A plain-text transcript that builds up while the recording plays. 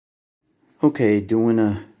Okay, doing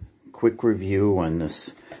a quick review on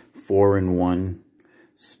this 4-in-1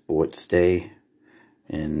 sports day,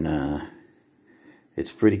 and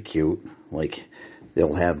it's pretty cute. Like,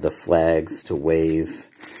 they'll have the flags to wave,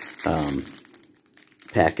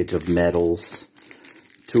 package of medals,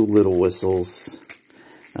 2 little whistles,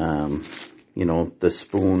 you know, the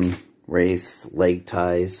spoon race, leg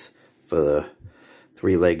ties for the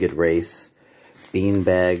 3-legged race, bean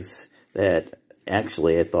bags that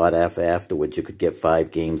actually I thought afterwards you could get 5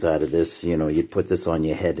 games out of this. You know, you'd put this on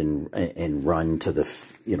your head and run to the,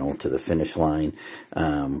 you know, to the finish line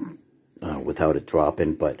without it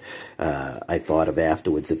dropping. But I thought of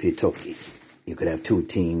afterwards, if you took, you could have 2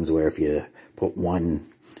 teams where if you put one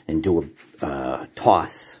and do a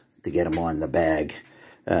toss to get them on the bag,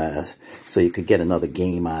 so you could get another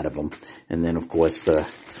game out of them. And then of course the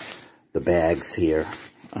bags here,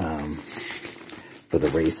 for the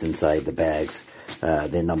race inside the bags,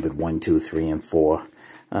 they're numbered 1, 2, 3, and 4.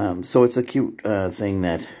 So it's a cute thing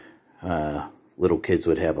that little kids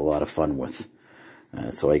would have a lot of fun with.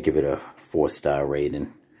 So I give it a 4-star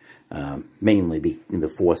rating. Mainly the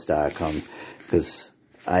 4-star come because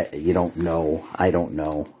you don't know, I don't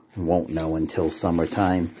know, won't know until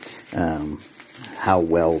summertime how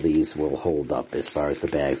well these will hold up as far as the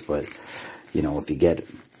bags. But you know, if you get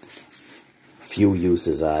few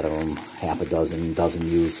uses out of them, half a dozen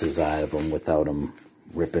uses out of them without them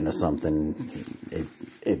ripping or something,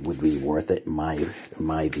 it would be worth it in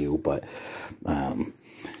my view. But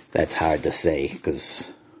that's hard to say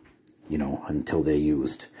because, you know, until they're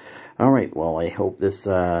used. All right, well, I hope this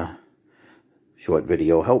short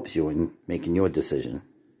video helps you in making your decision.